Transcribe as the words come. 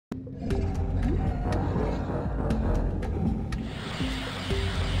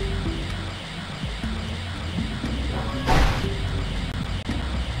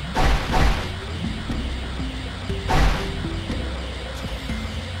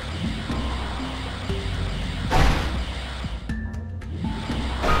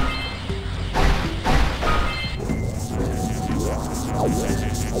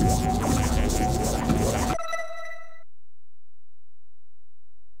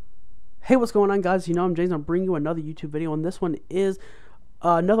Hey, what's going on, guys? You know I'm James. I'm bringing you another YouTube video, and this one is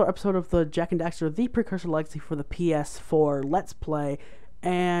another episode of the Jak and Daxter, the Precursor Legacy for the PS4 Let's Play.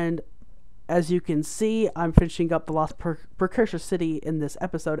 And as you can see, I'm finishing up the Lost Precursor City in this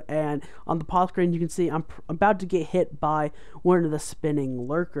episode, and on the pause screen you can see I'm about to get hit by one of the spinning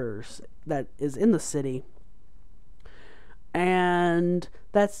lurkers that is in the city. And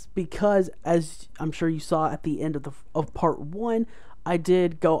that's because, as I'm sure you saw at the end of part 1, I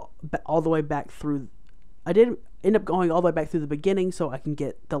did go all the way back through. I did end up going all the way back through the beginning so I can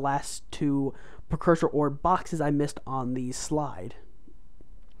get the last 2 precursor orb boxes I missed on the slide.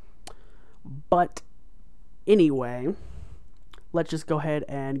 But anyway, let's just go ahead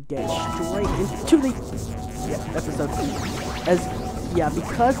and get straight into the episode.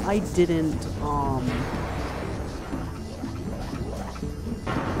 Because I didn't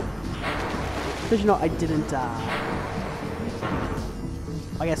because I didn't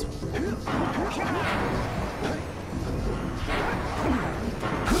I guess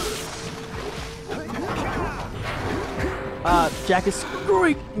Jak is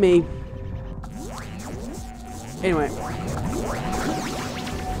screwing me. Anyway,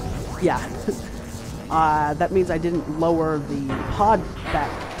 yeah, that means I didn't lower the pod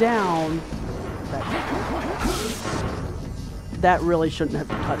back down. That really shouldn't have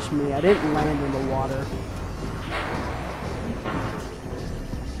touched me. I didn't land in the water.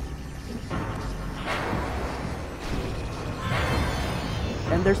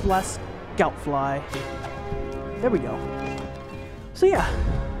 And there's the last scout fly. There we go. So yeah,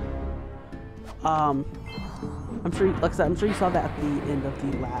 I'm sure, like I said, I'm sure you saw that at the end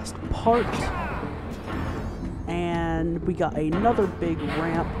of the last part. And we got another big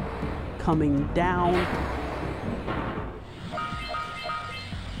ramp coming down.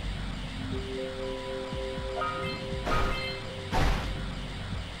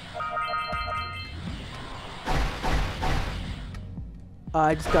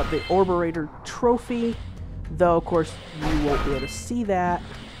 I just got the Orberator trophy, though of course you won't be able to see that.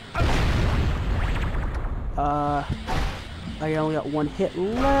 I only got 1 hit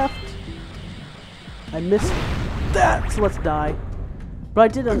left. I missed that, so let's die. But I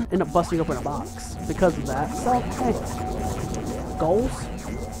did end up busting open a box because of that, so hey. Goals?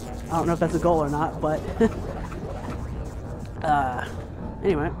 I don't know if that's a goal or not, but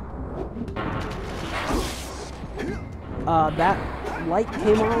anyway. That light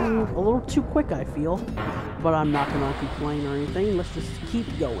came on a little too quick, I feel, but I'm not gonna complain or anything. Let's just keep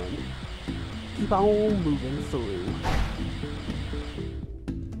going. Keep on moving through.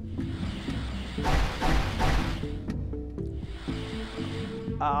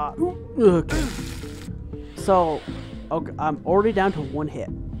 Okay. So, okay, I'm already down to 1 hit.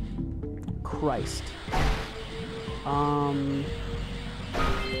 Christ.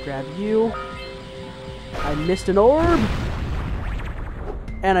 Grab you. I missed an orb.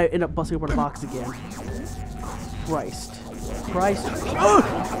 And I end up busting open a box again. Christ. Ugh!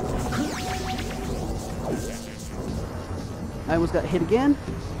 I almost got hit again.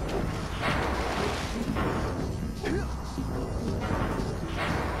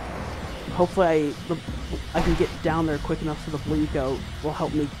 Hopefully I can get down there quick enough so the Blinko will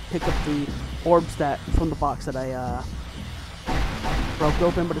help me pick up the orbs from the box that I broke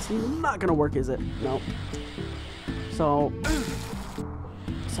open, but it's not gonna work, is it? Nope. So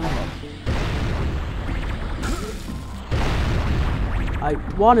I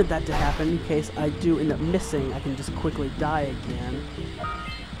wanted that to happen in case I do end up missing. I can just quickly die again.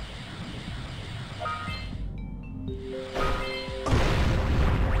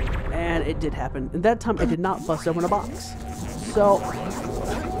 And it did happen. And that time I did not bust open a box. So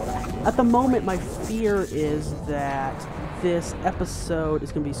at the moment my fear is that this episode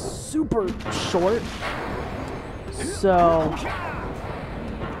is going to be super short. So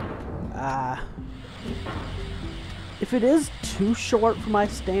if it is too short for my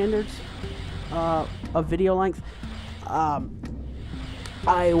standards of video length, I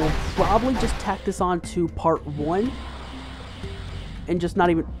will probably just tack this on to part 1 and just not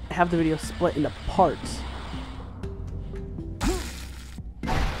even have the video split into parts.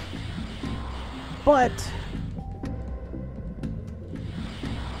 But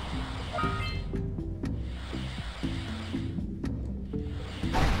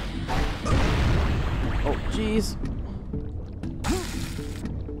oh jeez.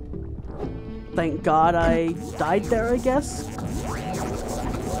 Thank God I died there, I guess.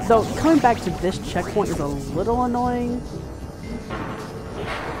 Though coming back to this checkpoint is a little annoying.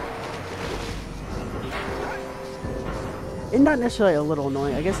 And not necessarily a little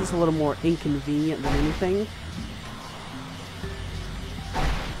annoying, I guess it's a little more inconvenient than anything.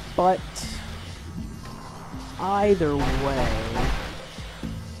 But either way,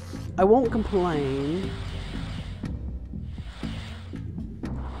 I won't complain.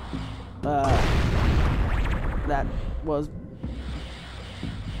 That was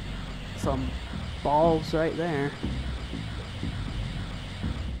some balls right there.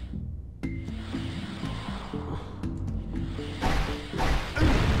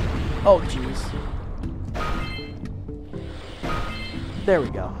 Oh, jeez. There we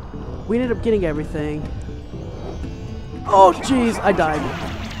go. We ended up getting everything. Oh, jeez, I died.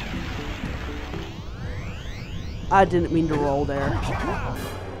 I didn't mean to roll there.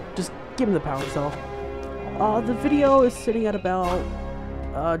 Just give him the power cell. The video is sitting at about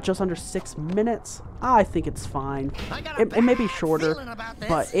just under 6 minutes. I think it's fine. It may be shorter,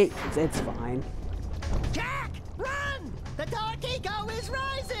 but it's fine. Jak, run! The dark ego is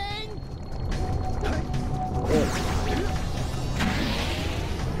rising!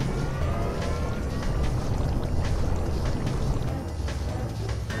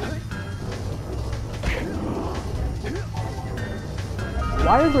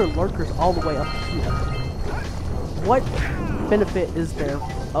 Why are there lurkers all the way up here? What benefit is there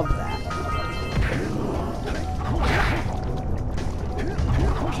of that?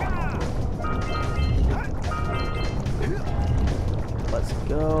 Let's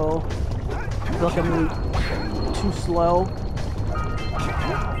go. I feel like I'm moving too slow.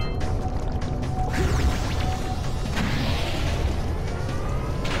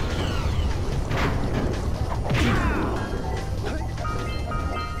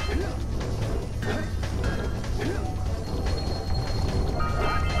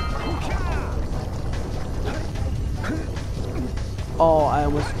 Oh, I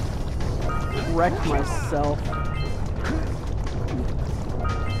almost wrecked myself.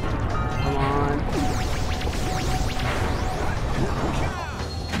 Come on.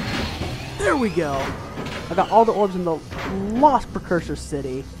 There we go. I got all the orbs in the lost Precursor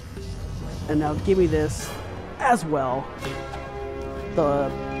City. And now give me this as well.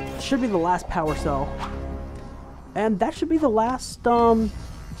 Should be the last power cell. And that should be the last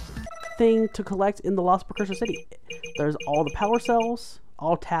thing to collect in the lost Precursor City. There's all the power cells,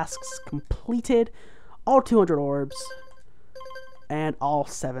 all tasks completed, all 200 orbs, and all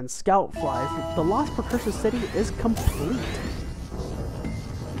 7 scout flies. The lost Precursor City is complete.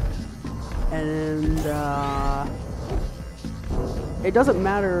 And it doesn't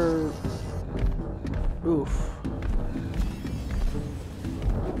matter. Oof.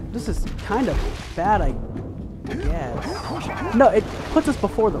 This is kind of bad, I guess. No, it puts us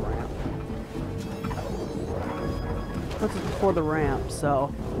before the ramp. Puts us before the ramp,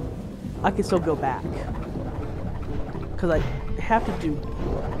 so I can still go back. Because I have to do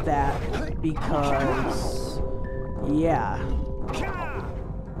that because, yeah.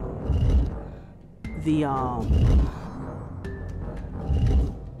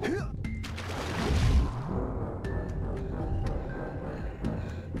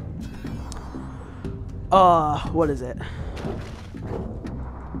 What is it?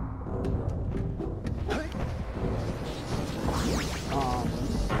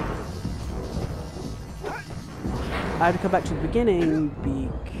 I had to come back to the beginning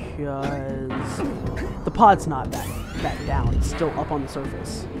because the pod's not back down. It's still up on the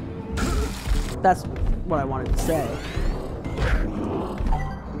surface. That's what I wanted to say.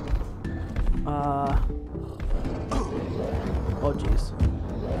 Oh jeez.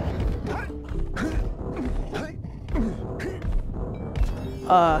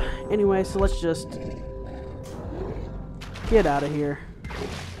 Anyway, so let's just get out of here.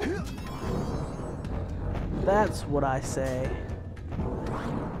 That's what I say.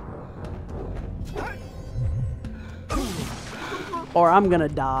 Or I'm gonna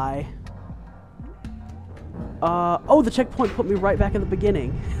die. Oh, the checkpoint put me right back in the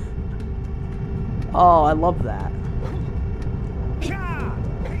beginning. Oh, I love that.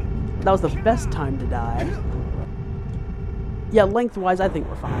 That was the best time to die. Yeah, lengthwise, I think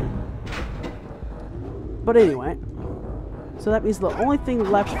we're fine. But anyway, so that means the only thing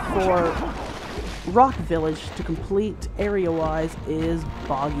left for Rock Village to complete area-wise is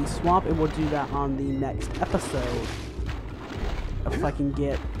Boggy Swamp, and we'll do that on the next episode. If I can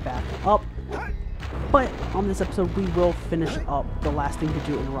get back up. But on this episode, we will finish up the last thing to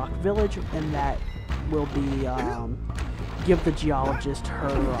do in Rock Village, and that will be give the geologist her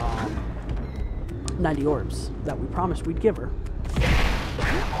 90 orbs that we promised we'd give her.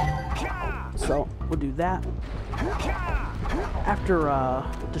 So we'll do that after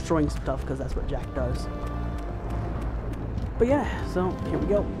destroying stuff, because that's what Jak does. But yeah, so here we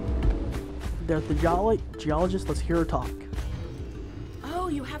go. There's the geologist. Let's hear her talk. Oh,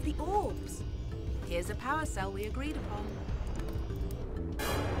 you have the orbs. Here's a power cell we agreed upon.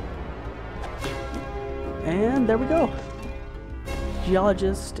 And there we go.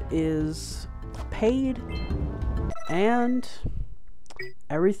 Geologist is paid, and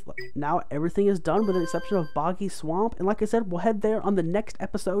now everything is done with the exception of Boggy Swamp. And like I said, we'll head there on the next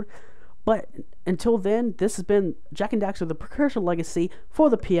episode. But until then, this has been Jak and Daxter, the Precursor Legacy for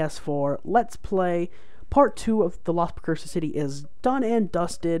the PS4. Let's Play. Part 2 of the Lost Precursor City is done and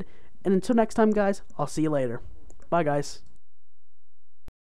dusted. And until next time, guys, I'll see you later. Bye, guys.